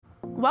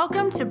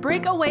Welcome to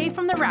Break Away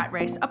from the Rat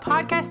Race, a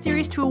podcast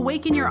series to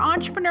awaken your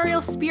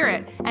entrepreneurial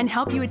spirit and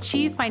help you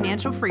achieve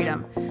financial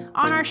freedom.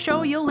 On our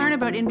show, you'll learn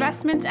about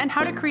investments and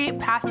how to create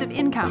passive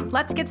income.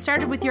 Let's get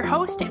started with your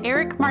host,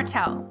 Eric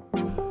Martel.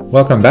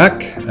 Welcome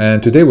back,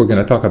 and today we're going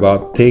to talk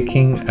about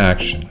taking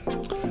action.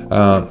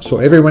 So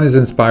everyone is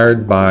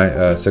inspired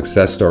by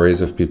success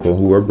stories of people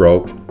who were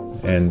broke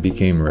and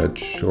became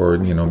rich, or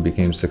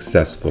became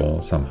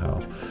successful somehow.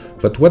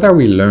 But what are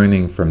we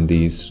learning from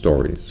these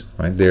stories?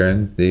 Right?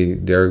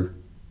 They're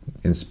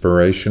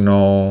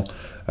inspirational.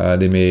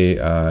 They may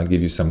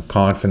give you some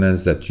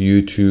confidence that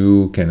you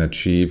too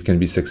can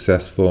be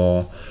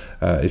successful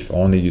if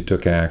only you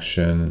took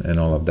action and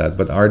all of that.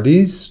 But are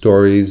these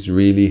stories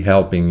really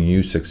helping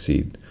you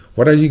succeed?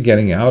 What are you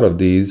getting out of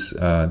these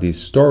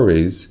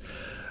stories?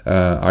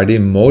 Are they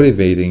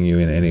motivating you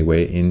in any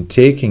way in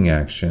taking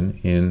action,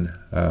 in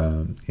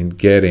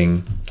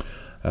getting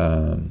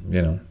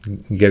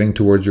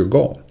towards your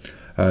goal?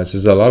 So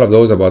there's a lot of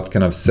those about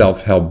kind of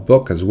self-help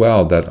book as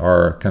well that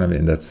are kind of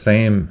in that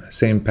same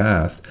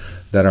path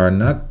that are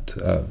not,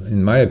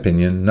 in my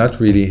opinion, not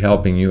really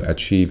helping you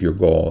achieve your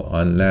goal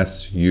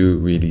unless you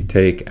really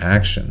take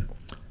action.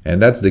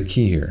 And that's the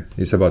key here.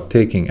 It's about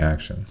taking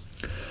action.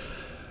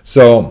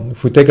 So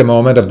if we take a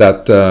moment of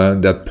that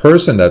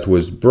person that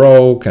was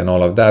broke and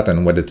all of that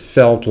and what it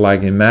felt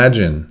like,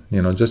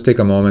 just take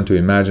a moment to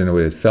imagine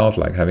what it felt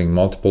like having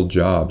multiple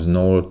jobs,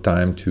 no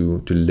time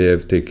to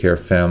live, take care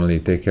of family,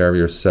 take care of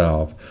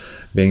yourself,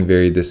 being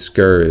very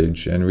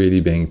discouraged and really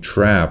being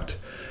trapped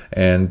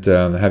and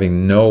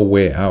having no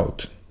way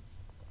out,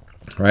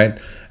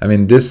 right? I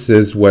mean, this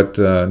is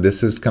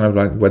kind of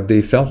like what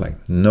they felt like,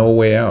 no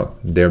way out.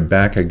 They're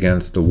back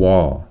against the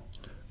wall,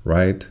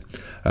 right?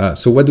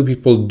 So what do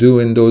people do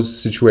in those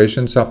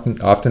situations?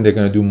 Often they're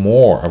going to do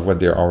more of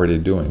what they're already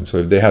doing. So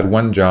if they had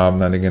one job,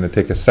 then they're going to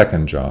take a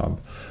second job.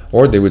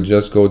 Or they would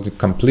just go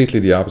completely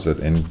the opposite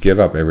and give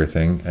up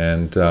everything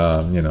and,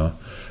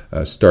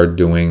 start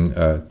doing,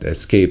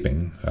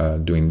 escaping,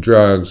 doing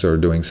drugs or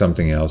doing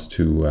something else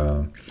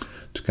to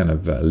kind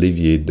of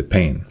alleviate the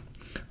pain,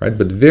 right?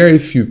 But very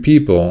few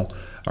people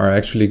are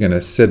actually going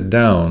to sit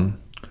down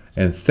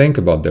and think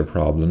about their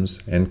problems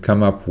and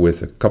come up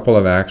with a couple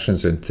of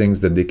actions and things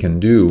that they can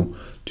do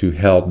to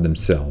help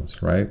themselves,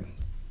 right?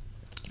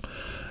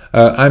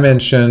 I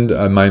mentioned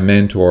my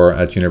mentor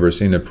at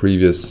university in a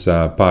previous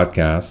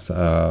podcast.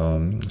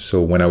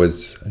 So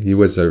he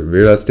was a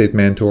real estate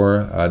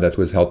mentor that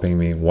was helping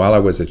me while I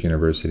was at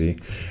university.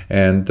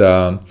 And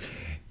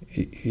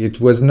he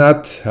was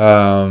not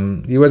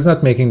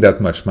making that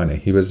much money.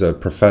 He was a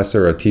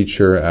professor, a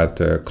teacher at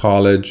a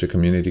college, a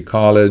community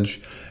college,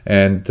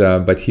 and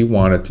but he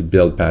wanted to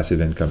build passive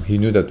income. He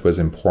knew that was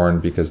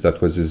important because that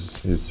was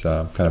his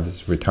kind of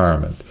his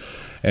retirement,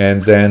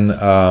 and then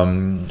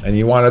and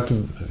he wanted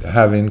to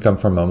have income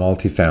from a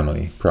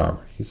multifamily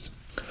properties.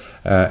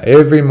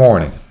 Every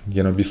morning,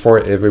 before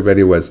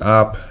everybody was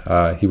up,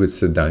 he would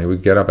sit down. He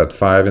would get up at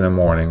 5 a.m.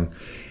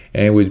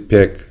 and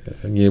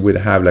he would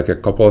have like a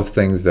couple of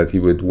things that he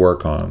would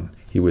work on.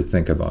 He would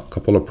think about a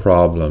couple of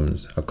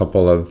problems, a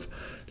couple of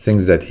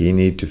things that he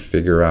need to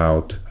figure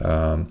out,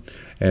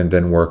 and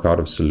then work out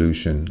a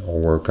solution or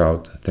work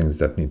out things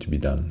that need to be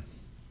done.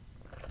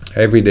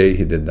 Every day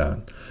he did that.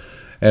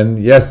 And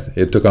yes,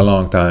 it took a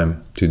long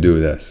time to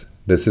do this.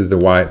 This is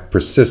why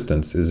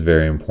persistence is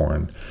very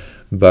important.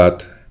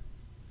 But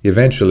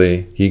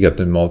eventually he got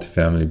the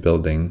multifamily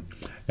building.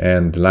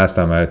 And the last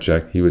time I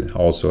checked, he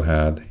also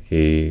had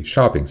a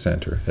shopping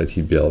center that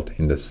he built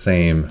with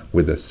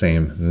the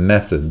same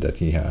method that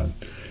he had.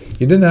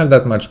 He didn't have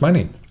that much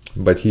money,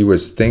 but he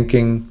was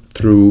thinking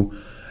through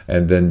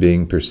and then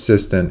being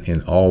persistent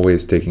in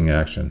always taking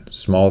action.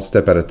 Small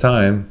step at a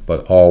time,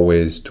 but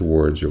always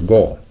towards your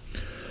goal,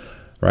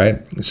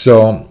 right?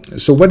 So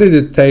what did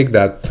it take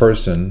that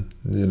person,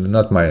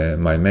 not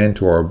my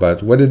mentor,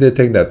 but what did it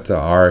take that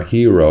our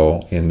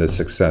hero in the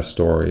success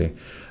story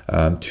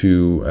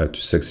to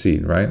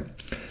succeed, right?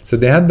 So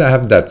they had to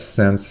have that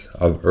sense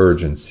of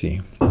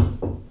urgency,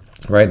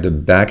 right? The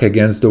back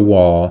against the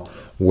wall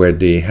where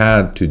they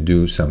had to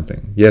do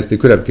something. Yes, they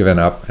could have given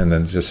up and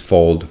then just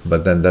fold,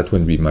 but then that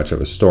wouldn't be much of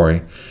a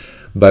story.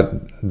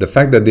 But the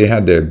fact that they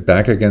had their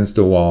back against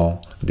the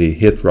wall, they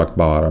hit rock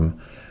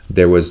bottom,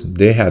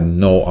 they had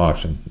no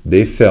option.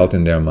 They felt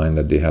in their mind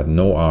that they had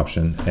no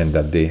option and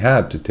that they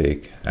had to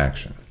take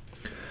action.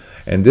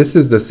 And this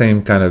is the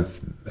same kind of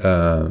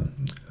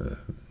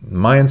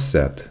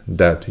mindset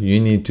that you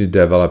need to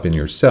develop in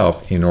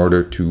yourself in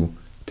order to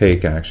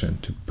take action,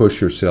 to push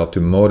yourself, to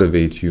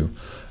motivate you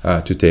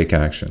to take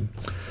action.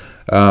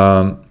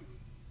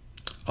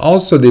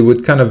 Also, they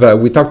would kind of,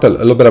 we talked a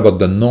little bit about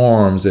the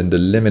norms and the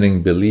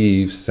limiting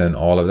beliefs and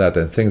all of that,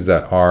 and things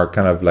that are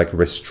kind of like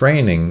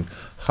restraining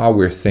how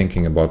we're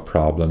thinking about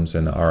problems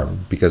and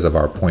because of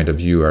our point of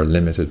view, our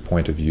limited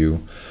point of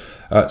view.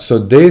 So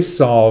they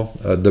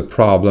solved the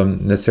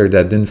problem necessarily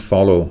that didn't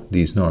follow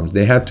these norms.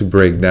 They had to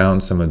break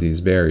down some of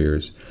these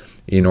barriers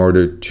in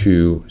order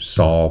to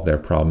solve their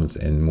problems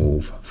and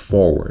move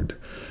forward.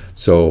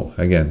 So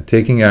again,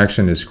 taking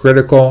action is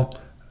critical,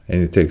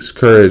 and it takes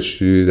courage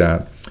to do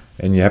that.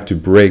 And you have to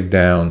break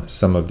down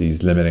some of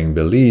these limiting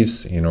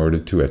beliefs in order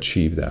to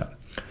achieve that.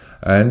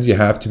 And you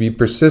have to be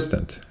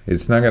persistent.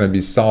 It's not going to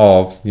be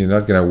solved. You're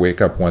not going to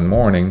wake up one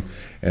morning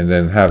and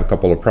then have a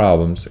couple of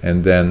problems,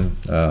 and then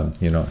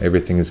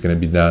everything is going to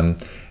be done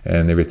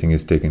and everything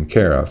is taken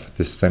care of.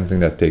 This is something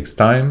that takes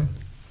time,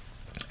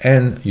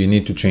 and you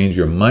need to change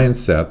your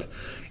mindset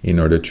in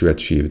order to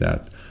achieve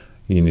that.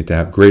 You need to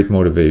have great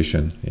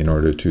motivation in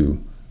order to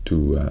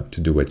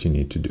do what you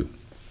need to do.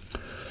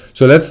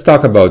 So let's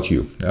talk about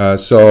you.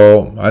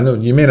 So I know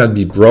you may not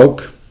be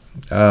broke,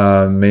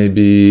 but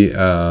maybe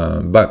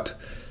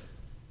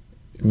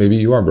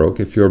you are broke.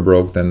 If you're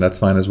broke, then that's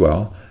fine as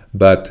well.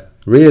 But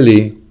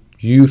really,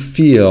 you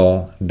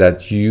feel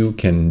that you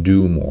can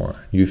do more.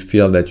 You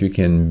feel that you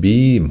can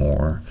be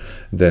more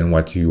than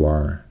what you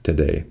are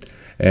today.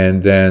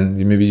 And then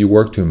maybe you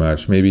work too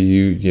much. Maybe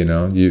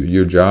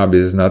your job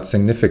is not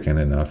significant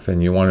enough,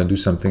 and you want to do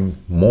something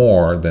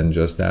more than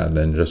just that,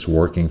 than just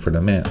working for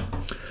the man.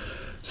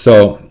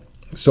 So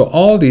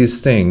all these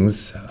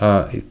things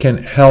can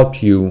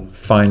help you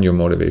find your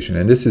motivation,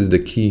 and this is the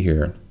key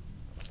here: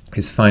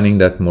 is finding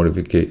that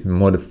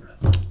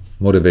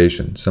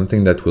motivation,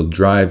 something that will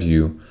drive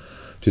you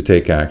to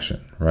take action,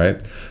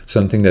 right?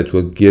 Something that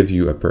will give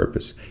you a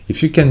purpose.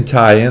 If you can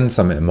tie in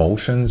some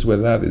emotions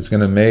with that, it's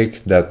going to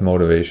make that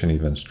motivation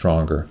even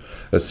stronger.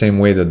 The same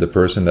way that the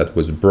person that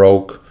was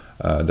broke,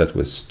 that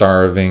was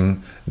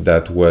starving,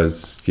 that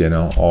was,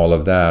 all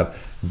of that,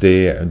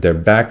 their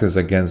back is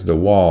against the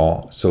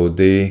wall, so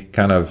they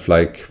kind of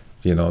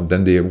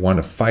then they want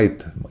to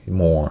fight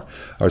more,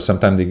 or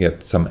sometimes they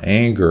get some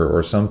anger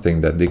or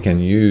something that they can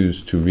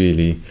use to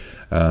really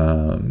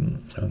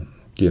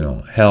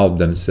help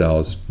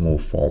themselves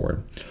move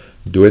forward.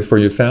 Do it for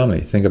your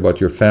family. Think about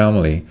your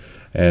family,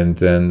 and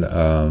then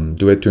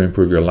do it to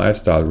improve your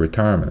lifestyle,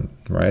 retirement,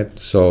 right?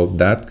 So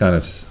that kind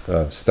of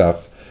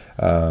stuff,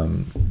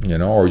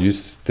 or you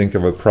think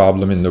of a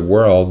problem in the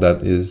world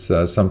that is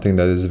something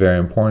that is very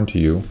important to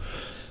you.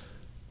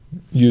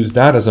 Use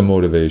that as a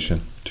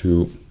motivation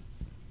to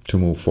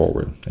move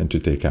forward and to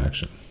take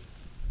action.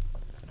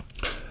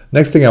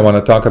 Next thing I want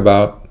to talk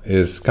about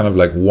is kind of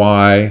like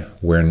why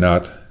we're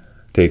not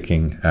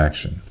taking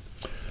action,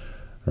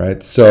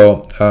 right?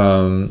 So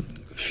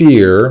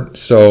fear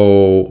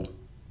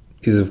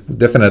is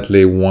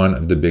definitely one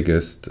of the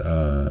biggest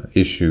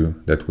issue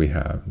that we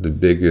have, the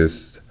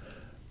biggest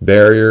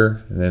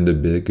barrier, and then the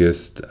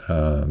biggest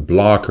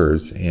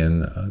blockers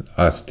in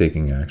us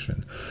taking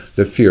action.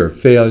 The fear of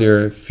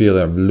failure, fear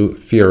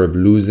of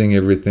losing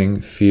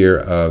everything, fear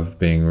of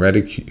being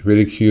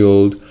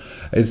ridiculed.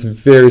 It's a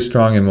very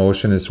strong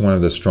emotion. It's one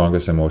of the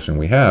strongest emotions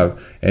we have,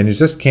 and it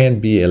just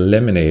can't be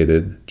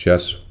eliminated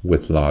just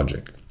with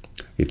logic.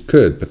 It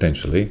could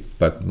potentially,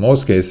 but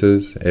most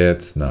cases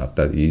it's not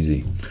that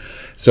easy.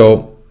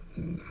 So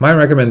my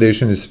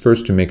recommendation is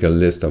first to make a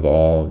list of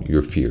all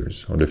your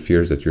fears, or the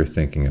fears that you're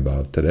thinking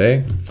about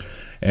today,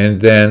 and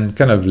then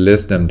kind of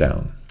list them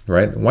down,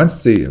 right? When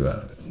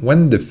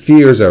the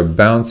fears are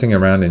bouncing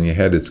around in your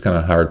head, it's kind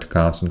of hard to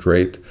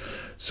concentrate.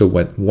 So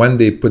when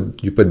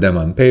you put them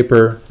on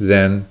paper,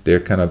 then they're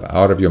kind of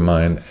out of your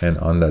mind and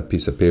on that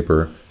piece of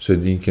paper, so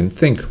that you can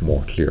think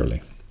more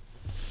clearly.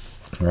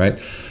 All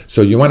right.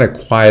 So you want to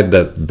quiet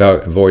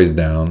that voice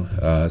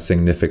down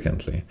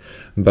significantly.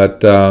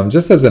 But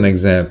just as an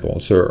example,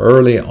 so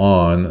early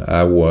on,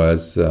 I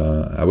was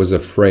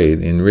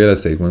afraid in real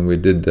estate when we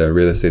did the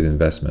real estate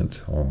investment,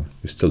 or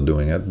we're still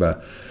doing it.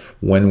 But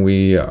when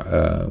we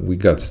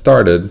got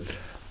started,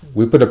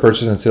 we put a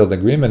purchase and sales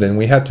agreement, and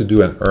we had to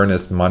do an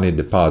earnest money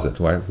deposit.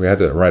 Right? We had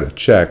to write a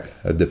check,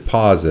 a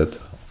deposit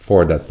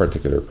for that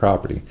particular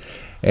property.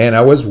 And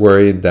I was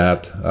worried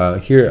that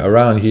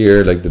around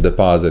here, like the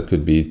deposit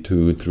could be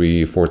 $2,000,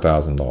 $3,000,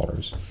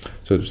 $4,000.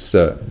 So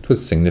it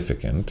was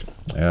significant.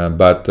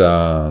 But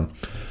I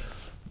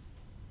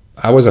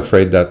was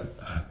afraid that,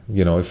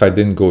 if I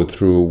didn't go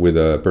through with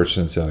a purchase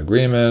and sale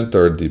agreement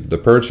or the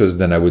purchase,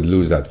 then I would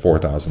lose that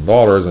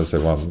 $4,000 and say,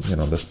 well,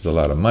 this is a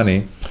lot of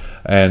money.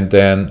 And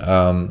then,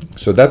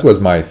 so that was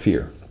my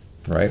fear,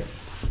 right?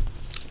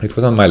 It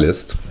was on my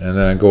list. And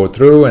then I go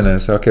through and I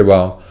say,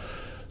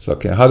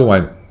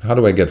 how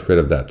do I get rid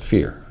of that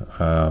fear?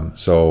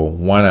 So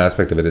one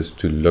aspect of it is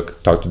to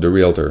talk to the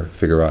realtor,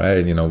 figure out,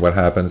 hey, what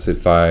happens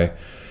if I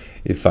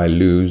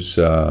lose,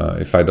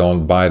 if I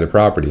don't buy the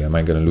property? Am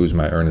I going to lose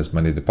my earnest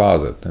money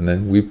deposit? And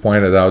then we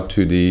pointed out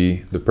to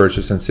the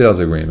purchase and sales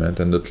agreement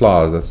and the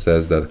clause that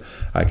says that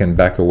I can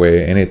back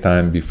away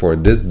anytime before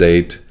this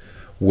date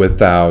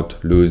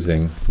without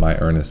losing my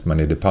earnest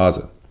money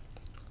deposit,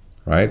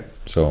 right?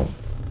 So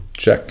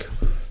check.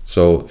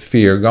 So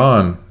fear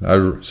gone.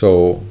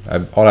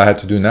 All I had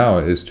to do now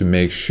is to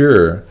make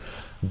sure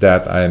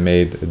that I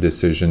made a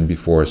decision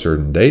before a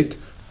certain date.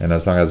 And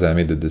as long as I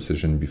made the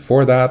decision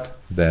before that,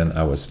 then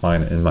I was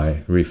fine, and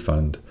my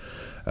refund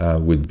I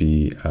would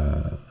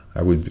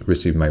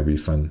receive my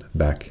refund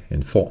back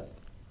in full,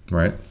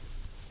 right?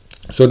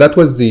 So that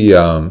was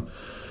the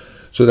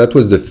So that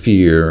was the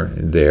fear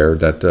there,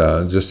 that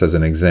just as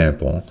an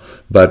example.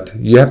 But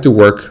you have to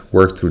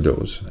work through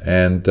those.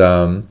 And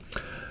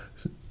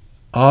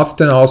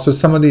often also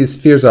some of these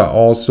fears are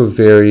also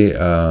very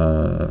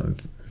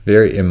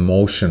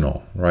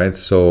emotional, right?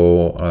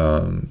 So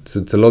it's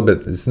a little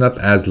bit, it's not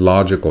as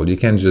logical. You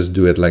can't just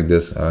do it like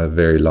this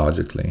very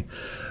logically.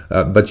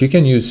 But you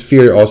can use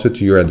fear also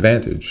to your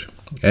advantage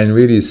and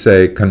really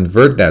say,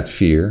 convert that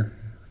fear,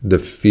 the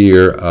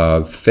fear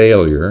of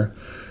failure,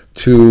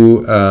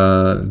 to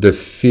the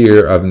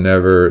fear of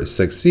never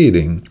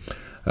succeeding.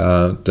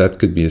 That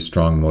could be a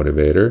strong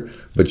motivator,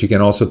 but you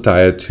can also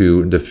tie it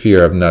to the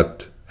fear of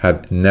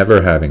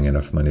never having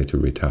enough money to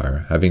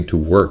retire, having to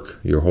work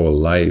your whole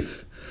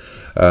life,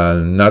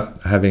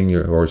 not having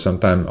or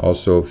sometimes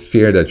also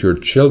fear that your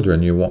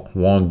children, you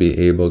won't be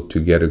able to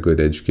get a good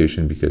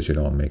education because you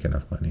don't make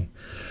enough money.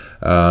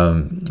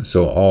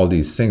 So all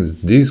these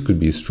things, these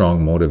could be a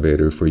strong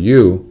motivator for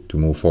you to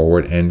move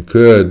forward and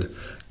could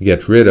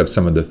get rid of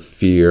some of the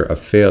fear of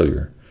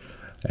failure.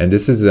 And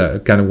this is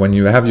kind of when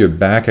you have your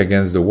back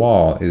against the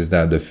wall, is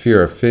that the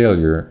fear of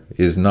failure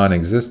is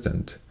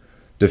non-existent.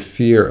 The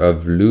fear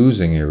of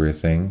losing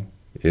everything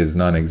is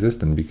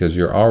non-existent because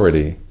you're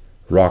already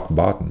rock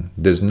bottom.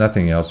 There's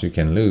nothing else you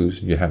can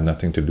lose. You have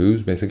nothing to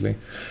lose, basically.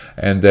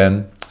 And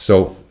then,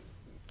 so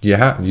you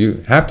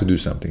have to do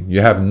something.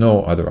 You have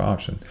no other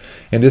option.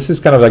 And this is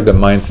kind of like the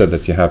mindset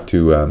that you have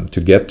to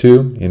get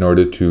to in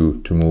order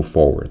to move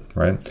forward,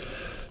 right?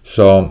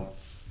 So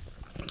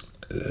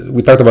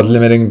we talked about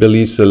limiting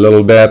beliefs a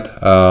little bit,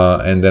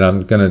 and then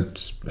I'm going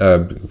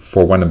to,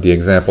 for one of the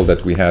examples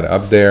that we had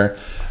up there,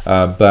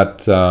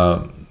 but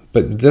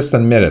just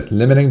admit it,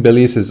 limiting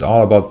beliefs is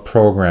all about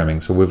programming.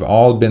 So we've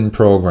all been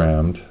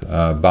programmed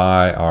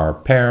by our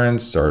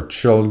parents, our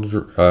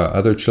children,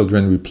 other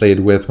children we played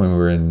with when we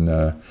were in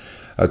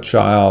a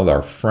child,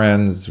 our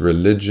friends,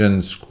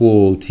 religion,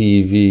 school,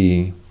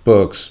 TV,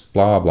 books,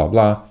 blah, blah,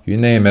 blah, you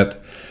name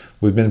it,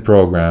 we've been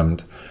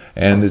programmed.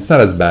 And it's not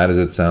as bad as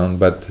it sounds,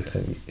 but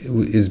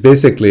it's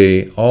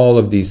basically all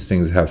of these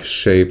things have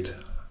shaped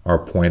our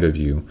point of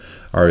view,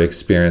 our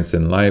experience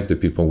in life, the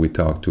people we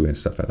talk to and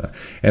stuff like that.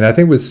 And I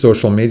think with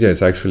social media,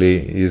 it's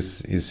actually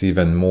is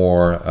even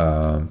more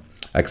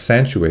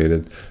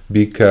accentuated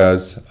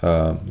because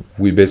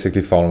we're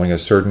basically following a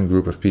certain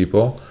group of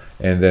people,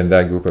 and then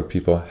that group of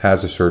people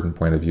has a certain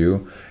point of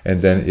view.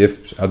 And then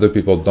if other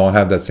people don't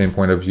have that same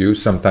point of view,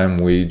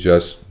 sometimes we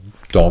just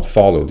don't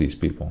follow these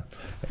people.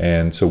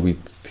 And so we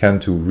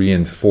tend to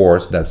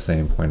reinforce that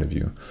same point of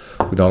view.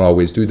 We don't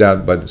always do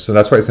that, but so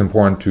that's why it's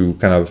important to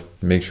kind of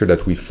make sure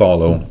that we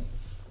follow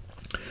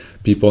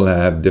people that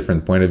have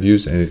different point of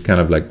views, and it kind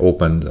of like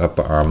opened up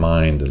our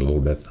mind a little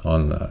bit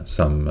on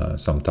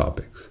some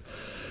topics.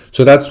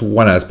 So that's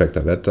one aspect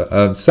of it.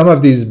 Some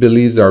of these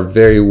beliefs are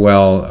very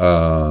well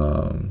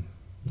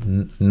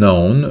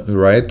known,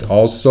 right?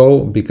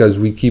 Also, because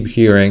we keep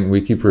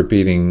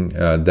repeating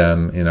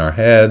them in our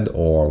head,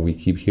 or we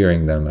keep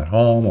hearing them at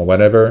home or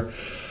whatever.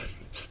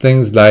 It's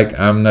things like,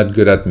 I'm not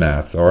good at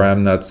math, or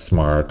I'm not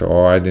smart,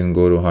 or I didn't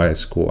go to high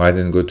school, I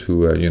didn't go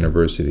to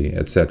university,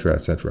 etc.,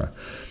 etc.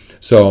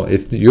 So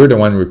if you're the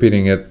one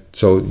repeating it,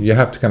 so you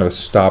have to kind of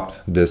stop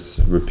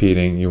this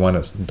repeating. You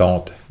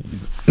don't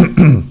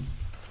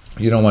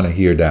want to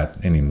hear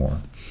that anymore.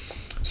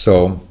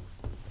 So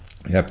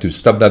you have to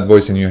stop that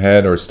voice in your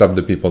head, or stop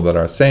the people that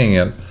are saying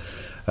it,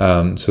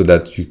 so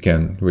that you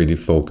can really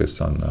focus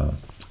on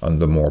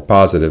the more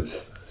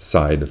positive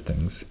side of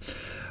things.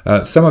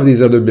 Some of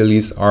these other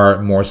beliefs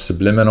are more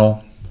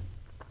subliminal,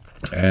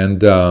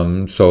 and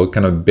so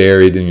kind of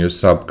buried in your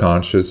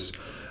subconscious.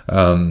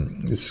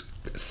 It's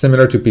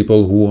similar to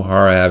people who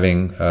are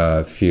having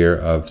fear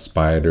of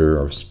spider,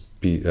 or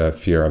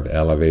fear of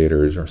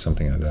elevators, or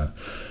something like that.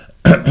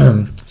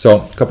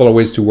 So a couple of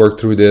ways to work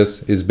through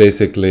this is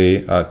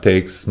basically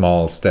take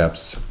small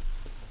steps.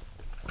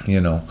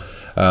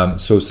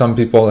 So some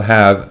people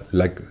have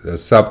like a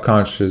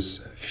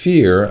subconscious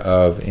fear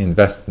of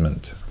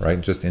investment,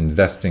 right? Just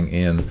investing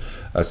in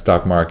a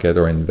stock market,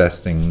 or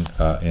investing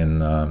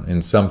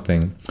in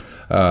something.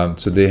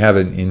 So they have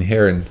an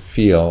inherent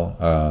fear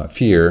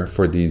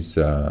for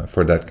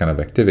that kind of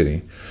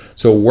activity.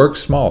 So work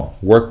small.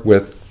 Work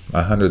with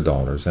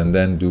 $100, and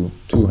then do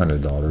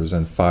 $200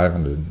 and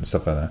 $500 and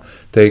stuff like that.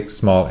 Take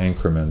small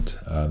increment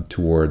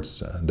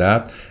towards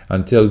that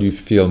until you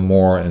feel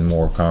more and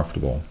more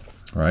comfortable,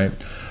 right?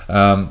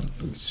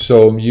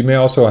 So you may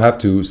also have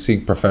to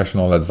seek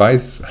professional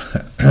advice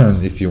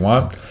if you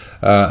want.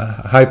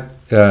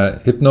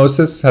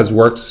 Hypnosis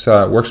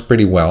works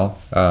pretty well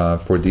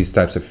for these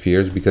types of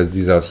fears, because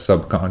these are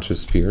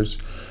subconscious fears.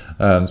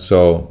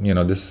 So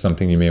this is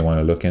something you may want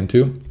to look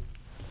into.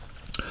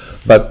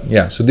 But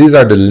yeah, so these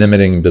are the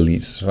limiting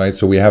beliefs, right?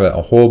 So we have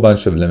a whole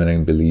bunch of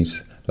limiting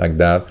beliefs like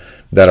that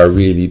are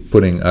really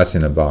putting us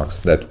in a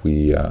box that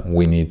we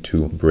need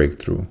to break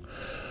through.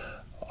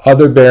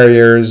 Other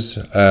barriers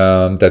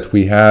that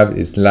we have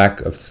is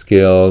lack of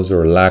skills,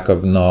 or lack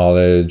of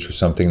knowledge, or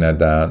something like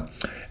that.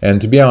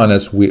 And to be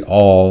honest, we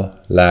all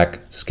lack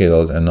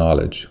skills and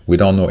knowledge. We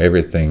don't know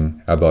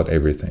everything about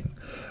everything.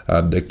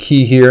 The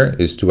key here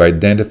is to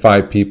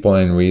identify people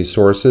and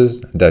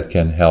resources that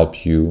can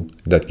help you,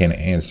 that can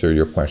answer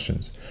your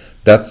questions.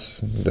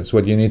 That's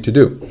what you need to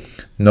do.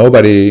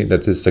 Nobody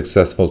that is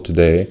successful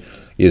today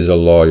is a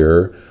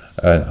lawyer,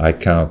 an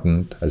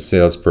accountant, a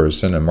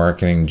salesperson, a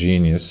marketing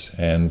genius,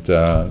 and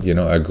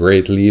a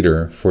great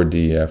leader for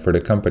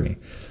the company.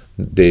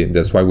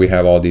 That's why we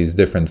have all these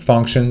different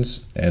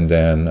functions, and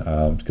then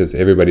because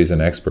everybody's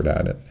an expert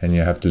at it, and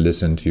you have to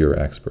listen to your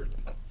expert.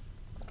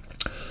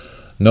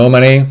 No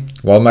money.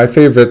 Well, my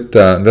favorite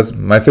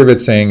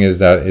saying is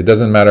that it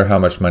doesn't matter how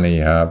much money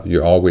you have,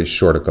 you're always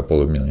short a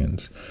couple of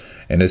millions.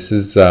 And this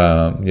is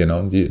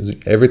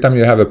every time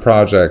you have a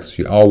project,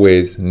 you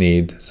always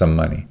need some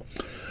money.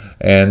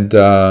 And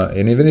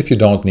even if you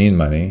don't need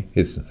money,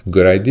 it's a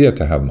good idea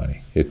to have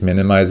money. It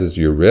minimizes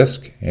your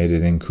risk and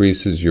it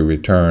increases your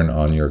return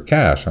on your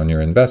cash, on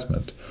your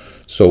investment.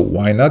 So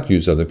why not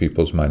use other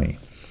people's money?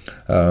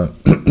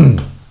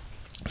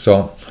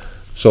 So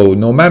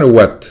no matter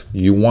what,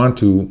 you want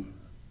to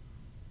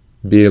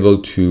be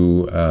able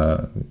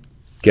to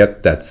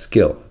get that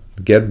skill.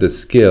 Get the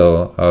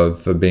skill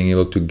of being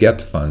able to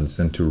get funds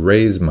and to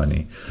raise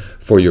money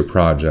for your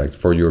project,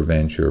 for your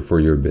venture, for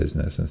your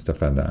business and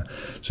stuff like that.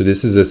 So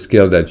this is a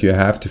skill that you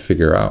have to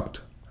figure out,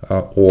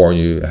 or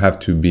you have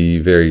to be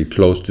very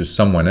close to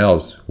someone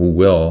else who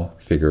will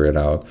figure it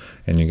out,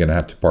 and you're going to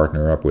have to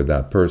partner up with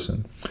that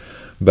person.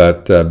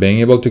 But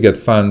being able to get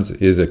funds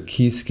is a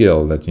key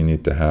skill that you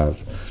need to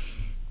have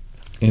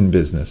in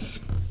business.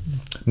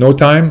 No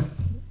time.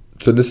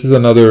 So this is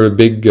another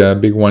big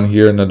one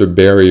here, another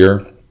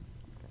barrier.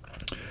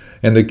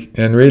 And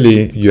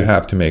really, you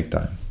have to make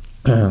time.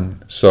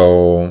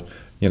 So,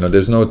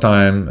 there's no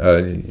time.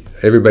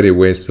 Everybody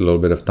wastes a little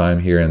bit of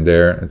time here and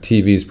there.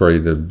 TV is probably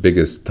the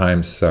biggest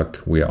time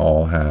suck we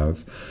all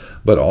have.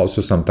 But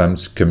also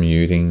sometimes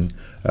commuting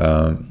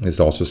is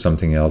also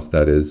something else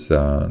that is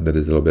a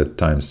little bit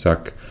time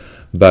suck.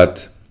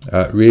 But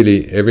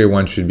really,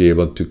 everyone should be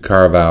able to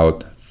carve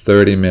out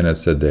 30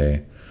 minutes a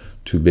day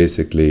to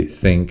basically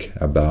think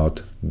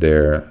about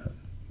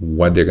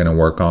what they're going to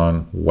work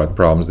on, what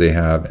problems they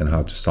have, and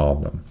how to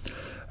solve them.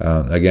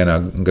 Again,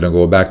 I'm going to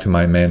go back to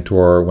my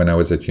mentor when I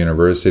was at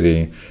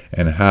university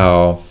and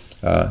how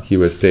he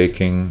was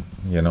taking,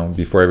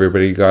 before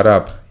everybody got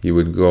up, he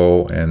would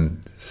go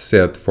and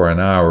sit for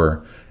an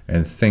hour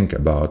and think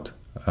about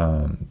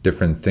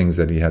different things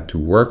that he had to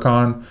work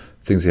on,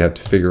 things he had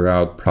to figure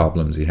out,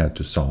 problems he had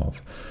to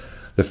solve.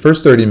 The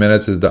first 30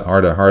 minutes are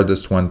the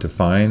hardest one to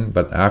find,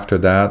 but after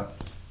that,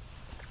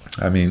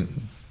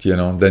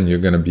 then you're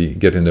going to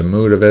get in the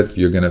mood of it.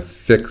 You're going to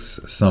fix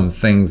some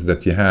things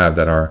that you have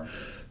that are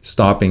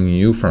stopping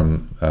you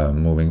from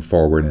moving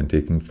forward and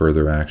taking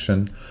further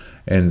action.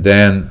 And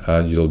then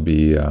you'll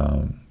be,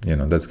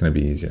 that's going to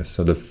be easiest.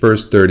 So the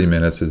first 30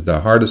 minutes is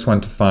the hardest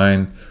one to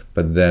find,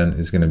 but then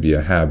it's going to be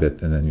a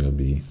habit, and then you'll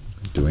be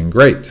doing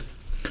great.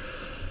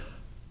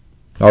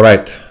 All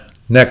right.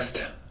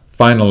 Next,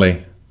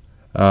 finally,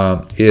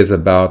 is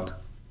about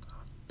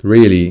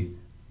really,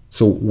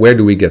 so where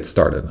do we get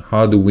started?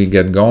 How do we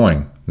get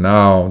going?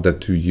 Now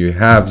that you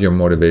have your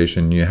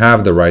motivation, you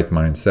have the right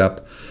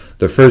mindset,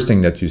 the first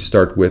thing that you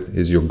start with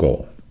is your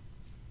goal.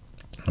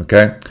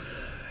 Okay?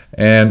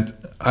 And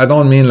I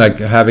don't mean like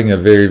having a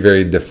very,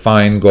 very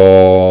defined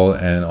goal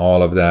and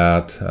all of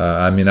that.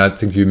 I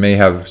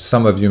think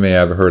some of you may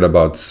have heard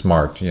about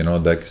SMART,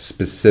 like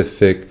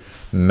specific,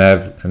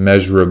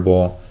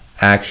 measurable,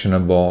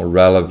 actionable,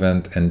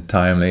 relevant, and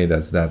timely.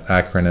 That's that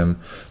acronym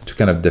to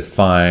kind of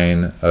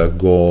define a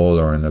goal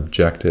or an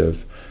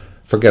objective.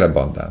 Forget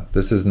about that.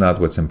 This is not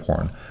what's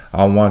important.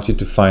 I want you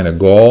to find a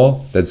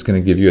goal that's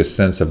going to give you a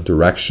sense of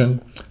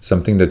direction,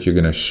 something that you're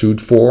going to shoot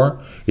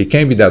for. It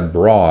can't be that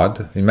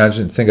broad.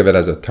 Think of it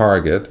as a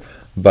target,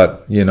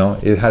 but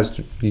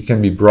it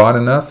can be broad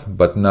enough,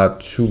 but not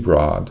too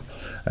broad.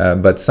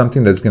 But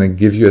something that's going to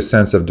give you a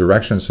sense of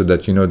direction so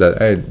that you know that,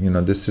 hey,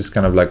 this is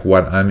kind of like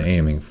what I'm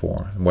aiming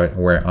for,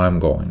 where I'm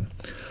going.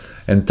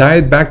 And tie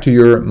it back to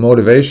your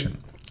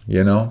motivation,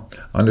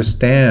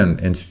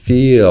 understand and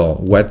feel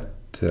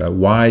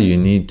why you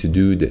need to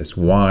do this,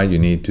 why you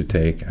need to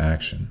take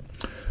action,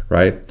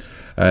 right?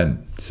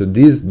 And so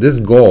this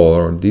goal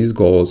or these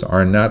goals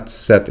are not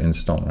set in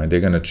stone, right? They're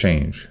going to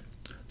change.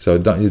 So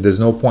there's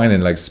no point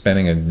in like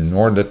spending an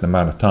inordinate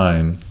amount of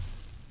time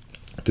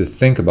to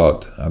think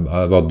about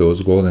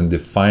those goals and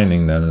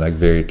defining them like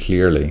very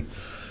clearly.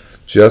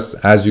 Just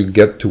as you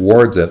get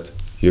towards it,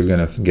 you're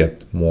going to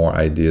get more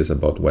ideas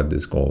about what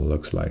this goal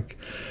looks like.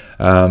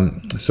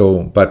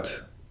 So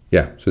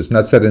it's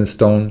not set in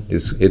stone.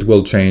 It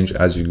will change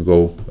as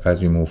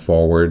you move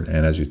forward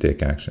and as you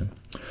take action.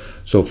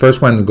 So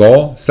first one,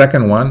 goal.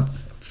 Second one,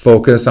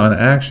 focus on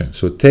action.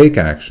 So take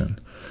action.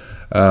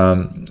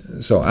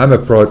 So I'm a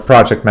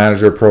project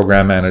manager,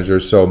 program manager.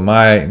 So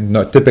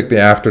typically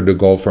after the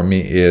goal for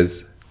me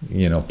is,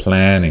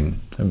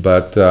 planning.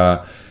 But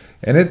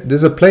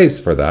there's a place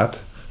for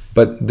that.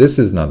 But this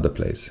is not the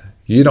place.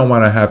 You don't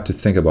want to have to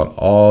think about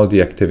all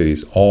the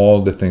activities,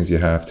 all the things you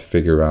have to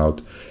figure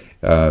out.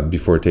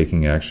 before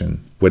taking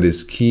action. What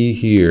is key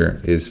here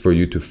is for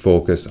you to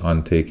focus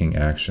on taking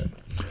action.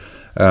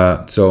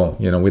 So,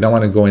 we don't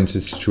want to go into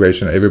a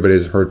situation.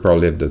 Everybody's heard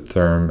probably of the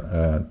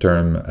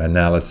term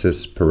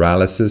analysis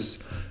paralysis,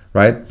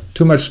 right?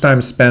 Too much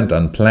time spent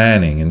on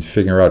planning and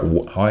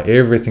figuring out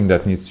everything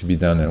that needs to be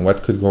done and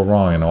what could go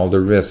wrong and all the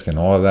risk and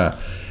all of that.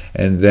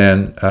 And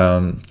then,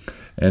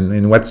 and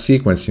in what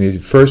sequence you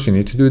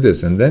need to do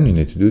this, and then you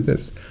need to do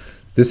this.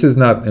 This is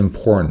not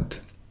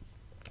important,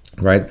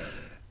 right?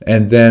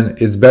 And then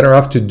it's better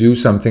off to do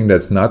something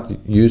that's not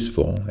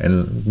useful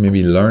and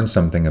maybe learn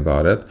something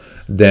about it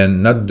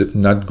than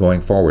not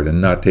going forward and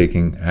not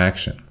taking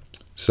action.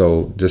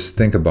 So just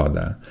think about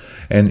that.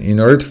 And in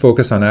order to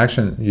focus on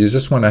action, you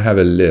just want to have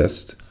a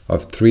list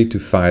of 3 to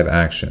 5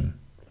 actions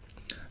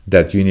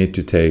that you need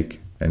to take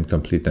and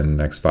complete in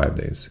the next 5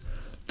 days.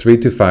 3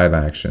 to 5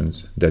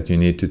 actions that you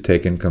need to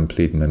take and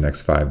complete in the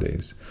next 5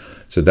 days.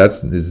 So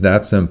it's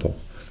that simple.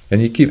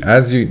 And you keep,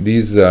 as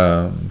these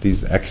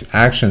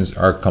actions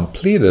are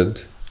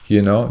completed,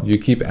 you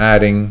keep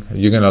adding.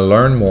 You're going to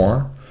learn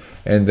more,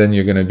 and then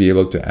you're going to be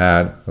able to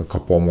add a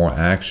couple more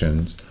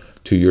actions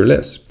to your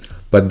list.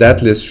 But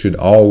that list should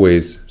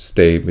always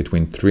stay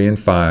between 3 and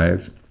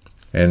 5,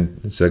 and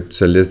it's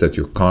a list that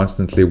you're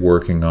constantly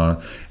working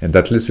on. And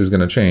that list is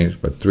going to change,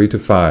 but 3 to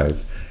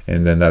 5,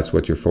 and then that's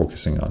what you're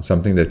focusing on.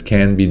 Something that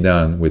can be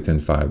done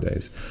within 5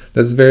 days.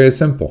 That's very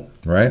simple,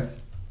 right?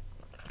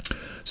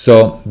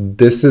 So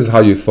this is how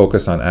you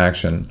focus on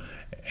action,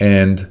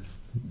 and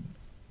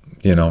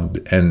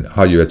and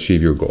how you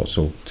achieve your goal.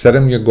 So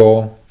setting your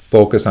goal,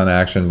 focus on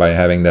action by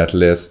having that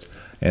list,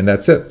 and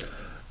that's it.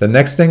 The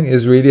next thing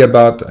is really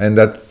about, and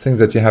that things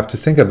that you have to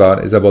think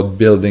about is about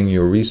building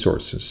your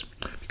resources.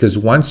 Because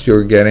once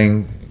you're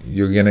going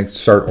to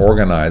start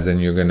organizing,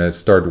 you're going to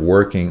start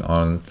working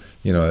on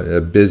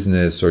a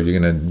business, or you're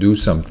going to do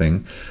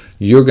something,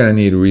 you're going to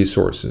need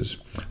resources.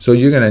 So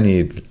you're going to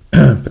need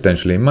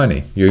potentially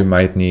money. You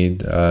might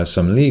need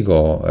some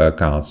legal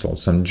counsel,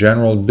 some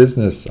general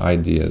business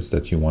ideas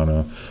that you want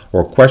to,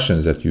 or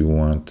questions that you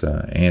want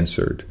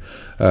answered.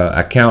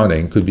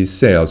 Accounting, could be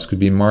sales, could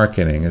be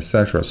marketing,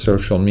 etc.,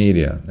 social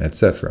media,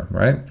 etc.,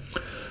 right?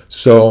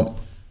 So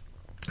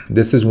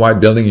this is why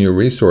building your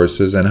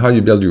resources, and how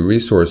you build your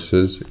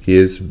resources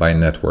is by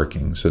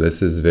networking. So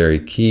this is very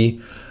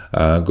key.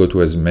 Go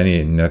to as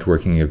many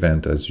networking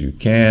events as you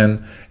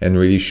can, and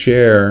really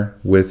share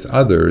with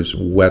others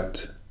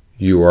what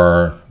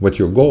your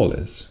goal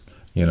is.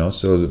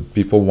 So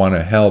people want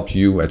to help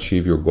you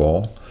achieve your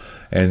goal,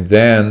 and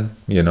then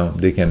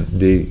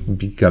they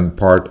become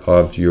part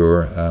of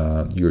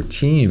your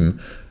team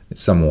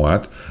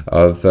somewhat,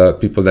 of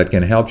people that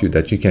can help you,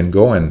 that you can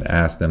go and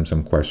ask them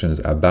some questions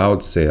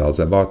about sales,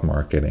 about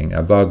marketing,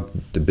 about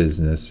the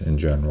business in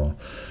general,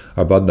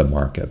 about the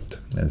market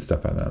and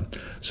stuff like that.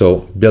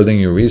 So building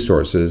your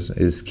resources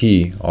is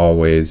key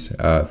always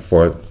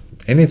for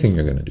anything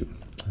you're going to do.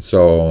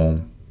 So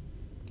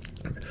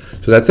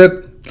that's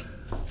it.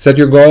 Set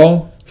your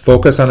goal,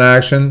 focus on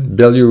action,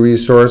 build your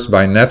resource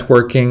by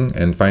networking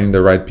and finding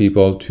the right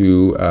people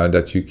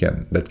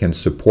that can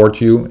support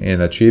you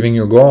in achieving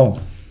your goal.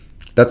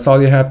 That's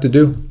all you have to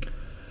do.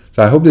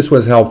 So I hope this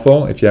was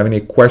helpful. If you have any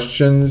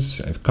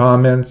questions,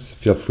 comments,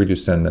 feel free to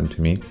send them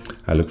to me.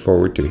 I look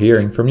forward to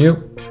hearing from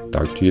you.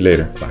 Talk to you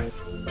later. Bye.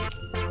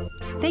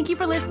 Thank you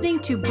for listening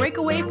to Break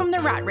Away from the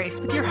Rat Race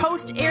with your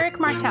host, Eric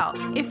Martel.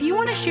 If you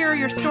want to share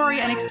your story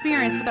and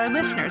experience with our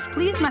listeners,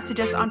 please message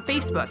us on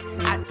Facebook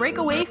at Break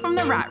Away from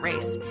the Rat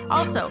Race.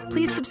 Also,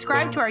 please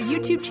subscribe to our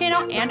YouTube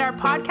channel and our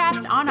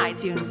podcast on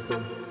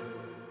iTunes.